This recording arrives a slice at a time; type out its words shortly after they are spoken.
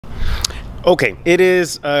Okay, it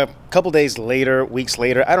is a couple days later, weeks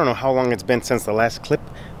later. I don't know how long it's been since the last clip.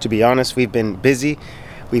 To be honest, we've been busy.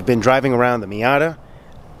 We've been driving around the Miata.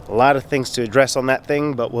 A lot of things to address on that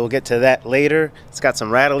thing, but we'll get to that later. It's got some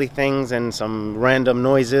rattly things and some random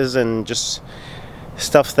noises and just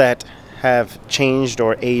stuff that have changed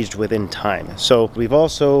or aged within time. So we've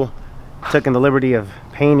also taken the liberty of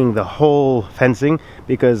painting the whole fencing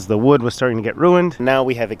because the wood was starting to get ruined. Now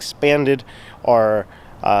we have expanded our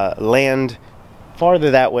land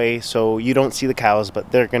farther that way, so you don't see the cows,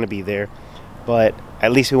 but they're going to be there. But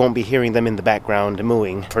at least we won't be hearing them in the background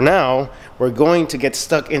mooing. For now, we're going to get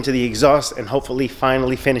stuck into the exhaust and hopefully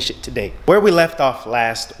finally finish it today. Where we left off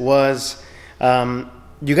last was,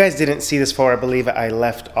 you guys didn't see this far, I believe I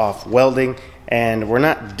left off welding, and we're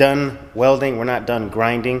not done welding, we're not done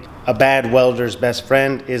grinding. A bad welder's best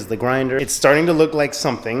friend is the grinder. It's starting to look like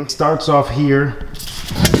something. Starts off here,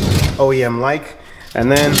 OEM-like, and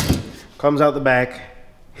then comes out the back,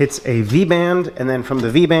 hits a V-band, and then from the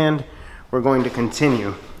V-band, we're going to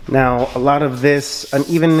continue. Now, a lot of this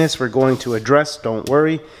unevenness we're going to address, don't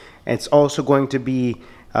worry. It's also going to be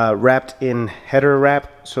wrapped in header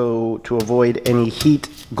wrap, so to avoid any heat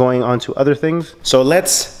going onto other things. So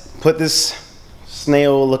let's put this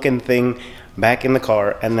snail looking thing back in the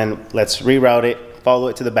car, and then let's reroute it, follow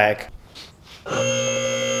it to the back.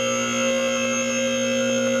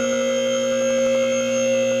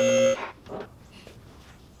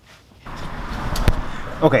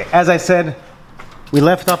 Okay, as I said, we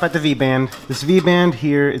left off at the V-band. This V-band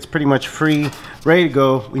here, it's pretty much free, ready to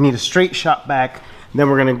go. We need a straight shot back. Then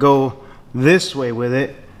we're gonna go this way with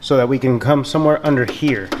it so that we can come somewhere under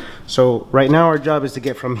here. So right now our job is to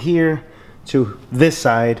get from here to this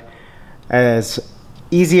side as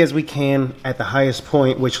easy as we can at the highest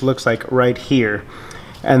point, which looks like right here,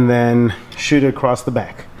 and then shoot it across the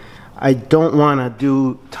back. I don't want to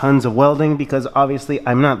do tons of welding because obviously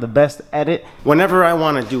I'm not the best at it. Whenever I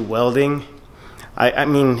want to do welding, I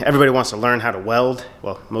mean, everybody wants to learn how to weld,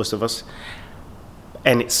 well, most of us,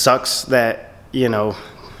 and it sucks that, you know,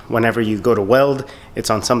 whenever you go to weld, it's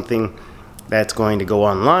on something that's going to go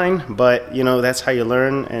online, but you know, that's how you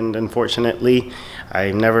learn. And unfortunately, I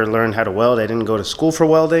never learned how to weld. I didn't go to school for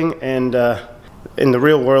welding, and in the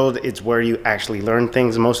real world, it's where you actually learn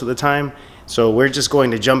things most of the time. So we're just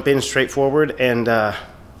going to jump in straightforward, and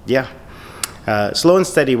yeah, slow and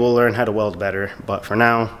steady we'll learn how to weld better, but for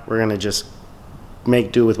now we're gonna just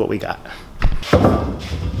make do with what we got.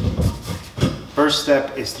 First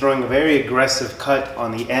step is throwing a very aggressive cut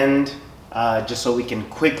on the end, just so we can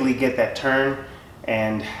quickly get that turn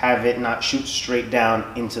and have it not shoot straight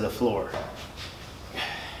down into the floor.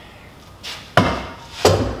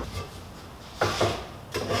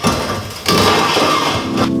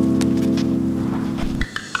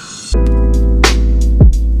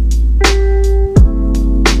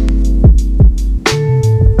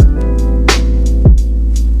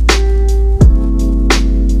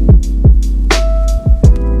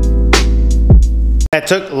 That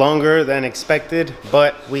took longer than expected,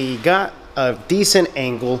 but we got a decent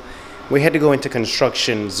angle. We had to go into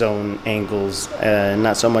construction zone angles,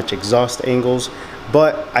 not so much exhaust angles,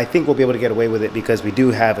 but I think we'll be able to get away with it because we do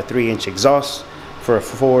have a 3-inch exhaust for a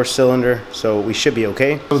 4-cylinder, so we should be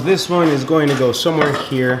okay. So this one is going to go somewhere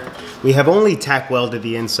here. We have only tack welded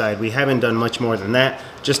the inside. We haven't done much more than that,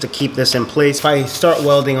 just to keep this in place. If I start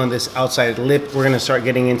welding on this outside lip, we're gonna start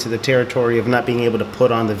getting into the territory of not being able to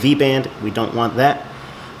put on the V-band. We don't want that.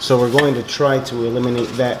 So we're going to try to eliminate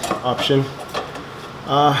that option.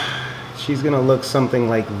 She's gonna look something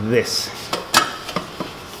like this.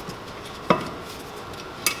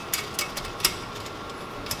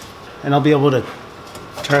 And I'll be able to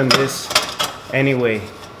turn this anyway.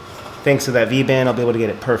 Thanks to that V-band, I'll be able to get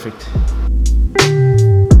it perfect.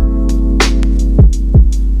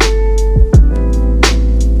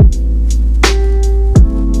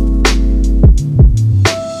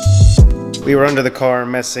 We were under the car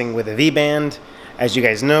messing with a V-band. As you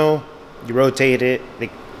guys know, you rotate it,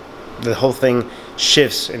 the whole thing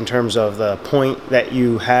shifts in terms of the point that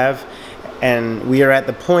you have. And we are at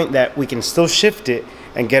the point that we can still shift it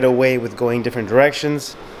and get away with going different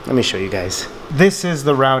directions. Let me show you guys. This is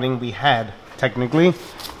the routing we had, technically.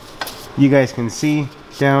 You guys can see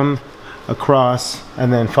down, across,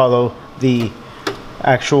 and then follow the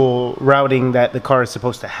actual routing that the car is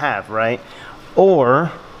supposed to have, right?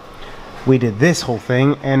 Or we did this whole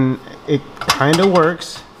thing and it kind of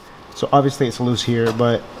works. So obviously it's loose here,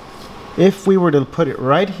 but if we were to put it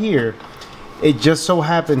right here, it just so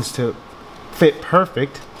happens to fit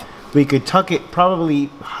perfect. We could tuck it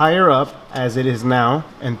probably higher up as it is now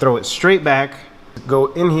and throw it straight back,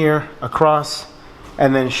 go in here, across,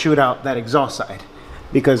 and then shoot out that exhaust side.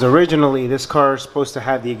 Because originally this car is supposed to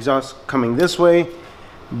have the exhaust coming this way,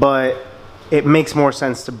 but it makes more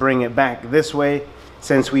sense to bring it back this way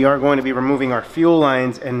since we are going to be removing our fuel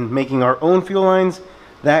lines and making our own fuel lines.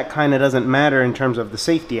 That kind of doesn't matter in terms of the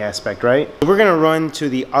safety aspect, right? We're gonna run to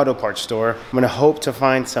the auto parts store. I'm gonna hope to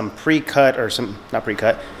find some pre-cut or some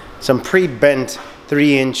pre-bent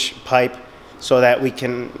 3-inch pipe so that we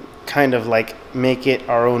can kind of like make it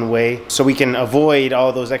our own way so we can avoid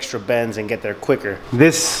all those extra bends and get there quicker.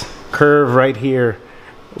 This curve right here,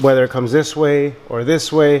 whether it comes this way or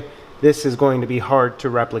this way, this is going to be hard to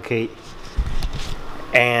replicate.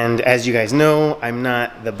 And as you guys know, I'm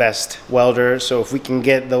not the best welder, so if we can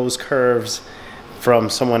get those curves from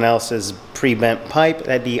someone else's pre-bent pipe,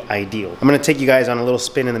 that'd be ideal. I'm gonna take you guys on a little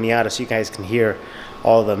spin in the Miata so you guys can hear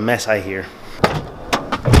all the mess I hear.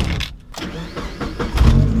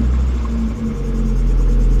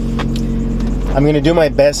 I'm gonna do my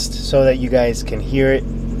best so that you guys can hear it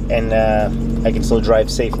and I can still drive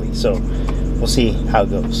safely. So we'll see how it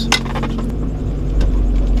goes.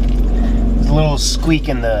 There's a little squeak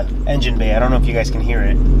in the engine bay. I don't know if you guys can hear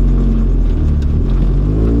it.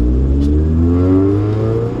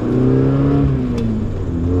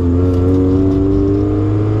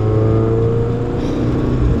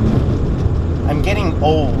 I'm getting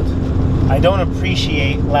old. I don't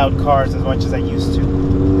appreciate loud cars as much as I used to.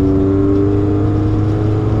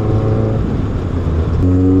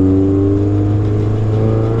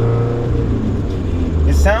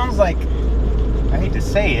 It sounds like, I hate to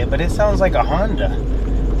say it, but it sounds like a Honda.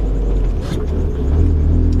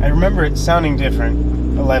 I remember it sounding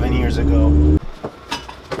different 11 years ago.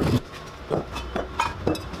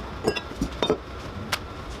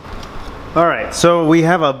 Alright, so we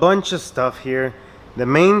have a bunch of stuff here. The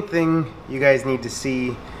main thing you guys need to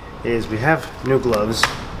see is we have new gloves.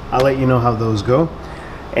 I'll let you know how those go.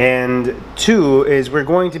 And 2 is we're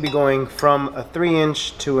going to be going from a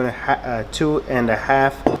 3-inch to a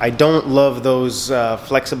 2.5. I don't love those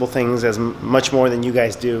flexible things as much more than you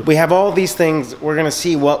guys do. We have all these things. We're gonna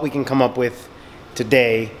see what we can come up with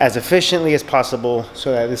today as efficiently as possible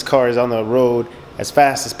so that this car is on the road as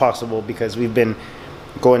fast as possible, because we've been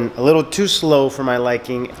going a little too slow for my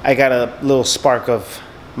liking. I got a little spark of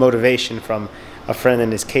motivation from a friend in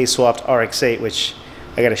his K-swapped RX-8, which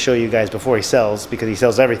I gotta show you guys before he sells, because he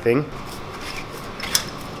sells everything.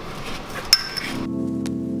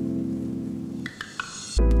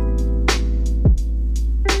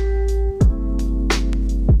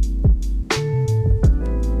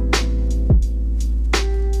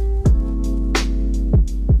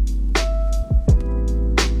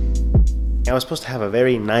 I was supposed to have a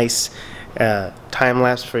very nice time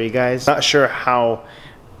lapse for you guys. Not sure how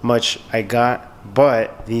much I got,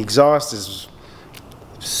 but the exhaust is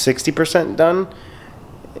 60% done.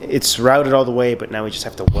 It's routed all the way, but now we just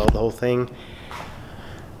have to weld the whole thing.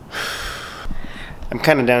 I'm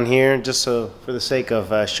kind of down here just so for the sake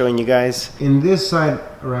of showing you guys. In this side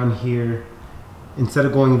around here, instead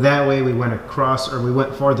of going that way, we went across, or we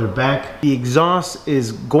went farther back. The exhaust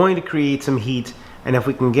is going to create some heat, and if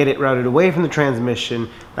we can get it routed away from the transmission,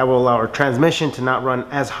 that will allow our transmission to not run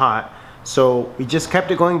as hot. So we just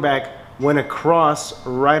kept it going back, went across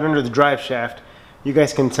right under the drive shaft. You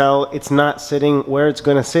guys can tell it's not sitting where it's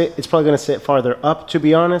gonna sit. It's probably gonna sit farther up, to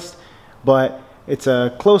be honest, but it's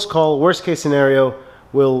a close call. Worst case scenario,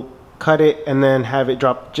 we'll cut it and then have it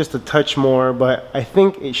drop just a touch more, but I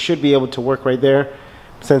think it should be able to work right there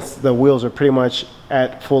since the wheels are pretty much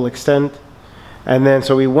at full extent. And then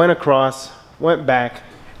so we went across, went back,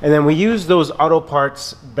 and then we used those auto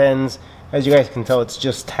parts bends. As you guys can tell, it's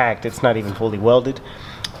just tacked, it's not even fully welded,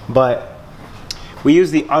 but we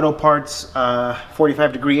used the auto parts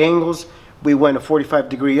 45-degree angles. We went a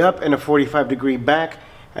 45-degree up and a 45-degree back,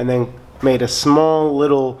 and then made a small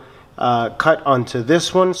little cut onto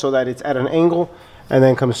this one so that it's at an angle, and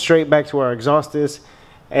then come straight back to where our exhaust is.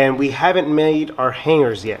 And we haven't made our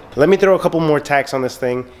hangers yet. Let me throw a couple more tacks on this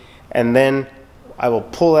thing, and then I will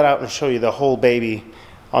pull it out and show you the whole baby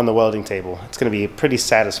on the welding table. It's gonna be pretty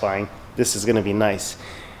satisfying. This is gonna be nice.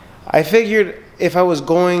 I figured if I was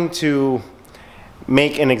going to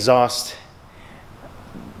make an exhaust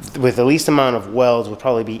with the least amount of welds would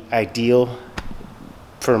probably be ideal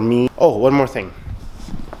for me. Oh, one more thing.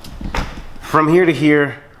 From here to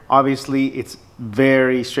here, obviously it's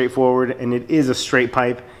very straightforward and it is a straight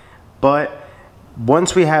pipe, but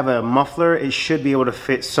once we have a muffler, it should be able to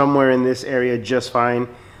fit somewhere in this area just fine.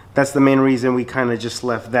 That's the main reason we kind of just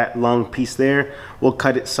left that long piece there. We'll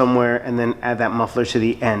cut it somewhere and then add that muffler to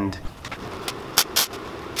the end.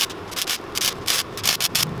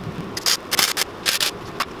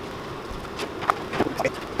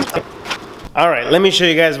 All right, let me show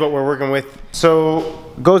you guys what we're working with. So,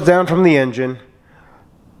 goes down from the engine,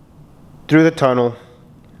 through the tunnel,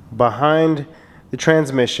 behind the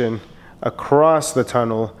transmission, across the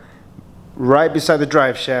tunnel, right beside the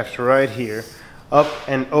drive shaft, right here, up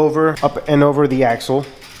and over the axle,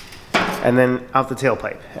 and then out the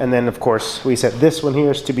tailpipe. And then, of course, we said this one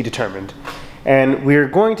here is to be determined. And we're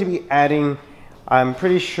going to be adding, I'm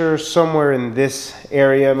pretty sure somewhere in this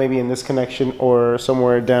area, maybe in this connection or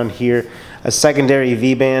somewhere down here, a secondary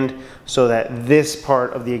V-band, so that this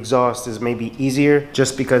part of the exhaust is maybe easier,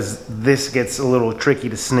 just because this gets a little tricky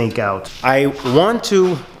to snake out. I want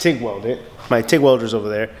to TIG weld it. My TIG welder's over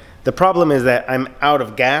there. The problem is that I'm out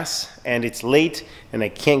of gas and it's late and I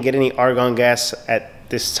can't get any argon gas at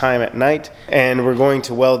this time at night. And we're going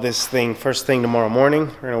to weld this thing first thing tomorrow morning.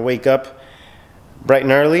 We're gonna wake up bright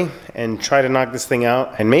and early and try to knock this thing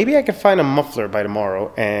out. And maybe I can find a muffler by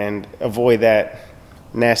tomorrow and avoid that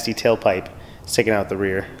nasty tailpipe sticking out the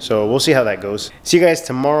rear. So we'll see how that goes. See you guys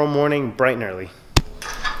tomorrow morning, bright and early.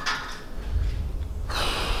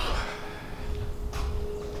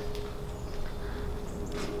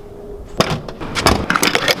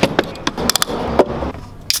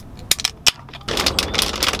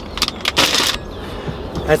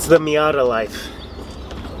 That's the Miata life.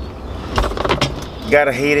 You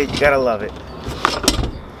gotta hate it, you gotta love it.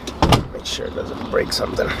 Make sure it doesn't break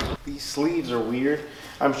something. These sleeves are weird.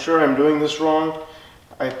 I'm sure I'm doing this wrong.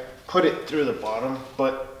 I put it through the bottom,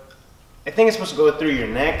 but I think it's supposed to go through your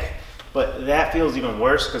neck, but that feels even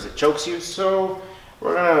worse because it chokes you. So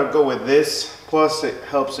we're gonna go with this. Plus it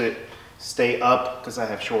helps it stay up because I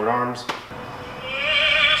have short arms.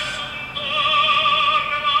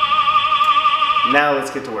 Now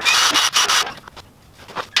let's get to work.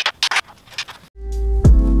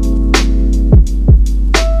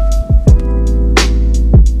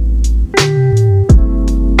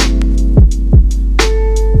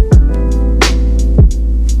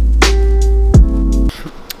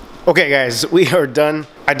 Okay guys, we are done.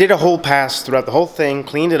 I did a whole pass throughout the whole thing,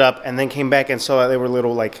 cleaned it up, and then came back and saw that there were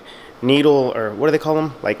little like needle, or what do they call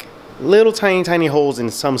them? Like little tiny holes in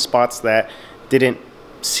some spots that didn't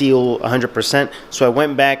seal 100%. So I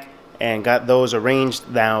went back and got those arranged.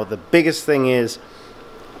 Now the biggest thing is,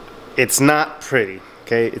 it's not pretty,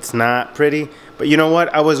 okay? It's not pretty, but you know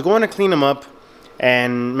what? I was going to clean them up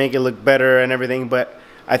and make it look better and everything, but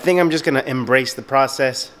I think I'm just gonna embrace the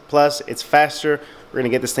process. Plus, it's faster. We're gonna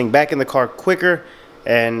get this thing back in the car quicker,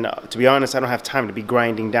 and to be honest, I don't have time to be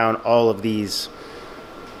grinding down all of these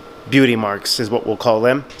beauty marks, is what we'll call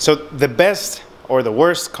them. So the best or the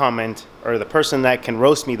worst comment, or the person that can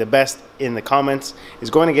roast me the best in the comments, is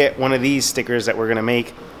going to get one of these stickers that we're gonna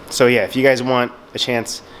make. So yeah, if you guys want a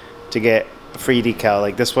chance to get a free decal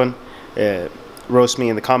like this one, roast me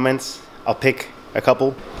in the comments. I'll pick a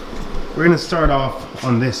couple. We're gonna start off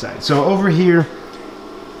on this side. So over here,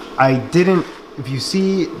 I didn't, if you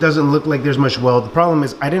see, it doesn't look like there's much weld. The problem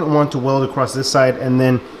is I didn't want to weld across this side and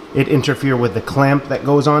then it interfere with the clamp that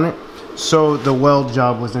goes on it. So the weld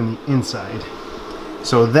job was in the inside.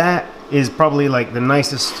 So that is probably like the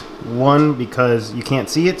nicest one because you can't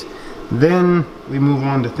see it. Then we move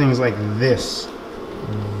on to things like this,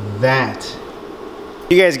 that.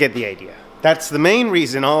 You guys get the idea. That's the main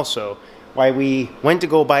reason also why we went to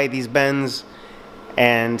go buy these bends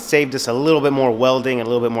and saved us a little bit more welding and a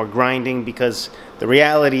little bit more grinding, because the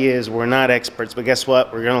reality is we're not experts, but guess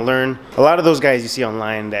what? We're gonna learn. A lot of those guys you see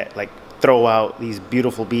online that like throw out these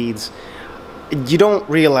beautiful beads, you don't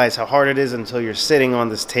realize how hard it is until you're sitting on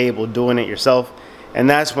this table doing it yourself, and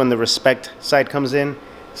that's when the respect side comes in.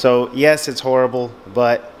 So yes, it's horrible,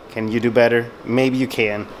 but can you do better? Maybe you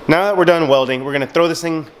can. Now that we're done welding, we're gonna throw this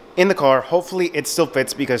thing in the car. Hopefully it still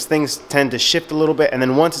fits because things tend to shift a little bit, and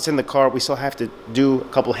then once it's in the car, we still have to do a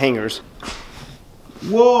couple hangers.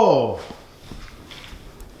 Whoa!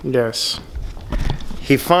 Yes.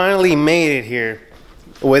 He finally made it here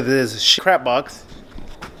with his crap box.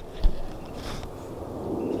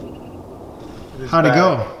 How'd it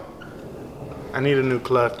go? I need a new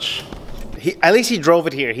clutch. At least he drove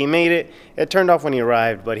it here. He made it. It turned off when he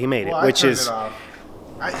arrived, but he made it, which is...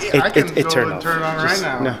 I can go and turn it on right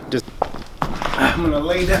now. No, just... I'm gonna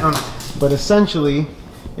lay down. But essentially,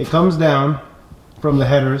 it comes down from the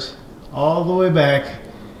headers all the way back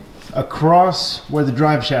across where the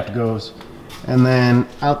drive shaft goes, and then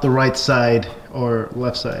out the right side or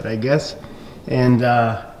left side, I guess. And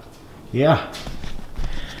yeah.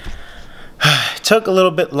 It took a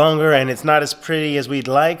little bit longer and it's not as pretty as we'd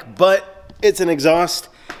like, but it's an exhaust.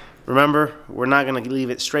 Remember, we're not gonna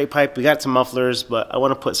leave it straight pipe. We got some mufflers, but I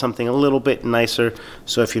wanna put something a little bit nicer.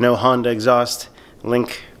 So if you know Honda exhaust,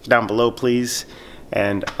 link down below, please.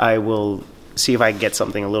 And I will see if I can get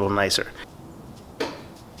something a little nicer.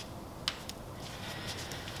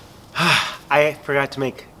 I forgot to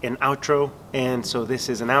make an outro, and so this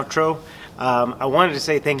is an outro. I wanted to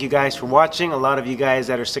say thank you guys for watching. A lot of you guys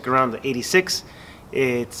that are sticking around the 86.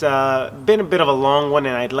 It's been a bit of a long one,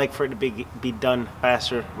 and I'd like for it to be done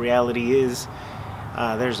faster. Reality is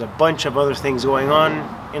there's a bunch of other things going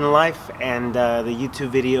on in life, and the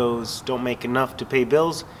YouTube videos don't make enough to pay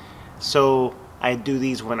bills. So I do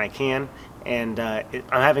these when I can, and I'm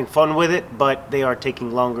having fun with it, but they are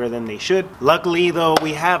taking longer than they should. Luckily though,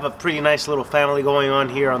 we have a pretty nice little family going on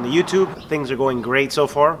here on the YouTube. Things are going great so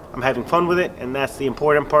far. I'm having fun with it, and that's the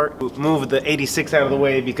important part. Move the 86 out of the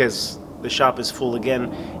way because the shop is full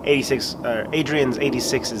again. Adrian's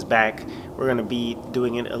 86 is back. We're gonna be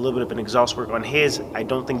doing a little bit of an exhaust work on his. I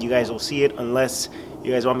don't think you guys will see it unless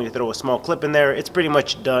you guys want me to throw a small clip in there. It's pretty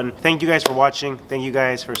much done. Thank you guys for watching. Thank you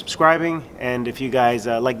guys for subscribing. And if you guys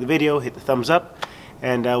like the video, hit the thumbs up.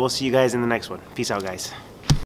 And we'll see you guys in the next one. Peace out, guys.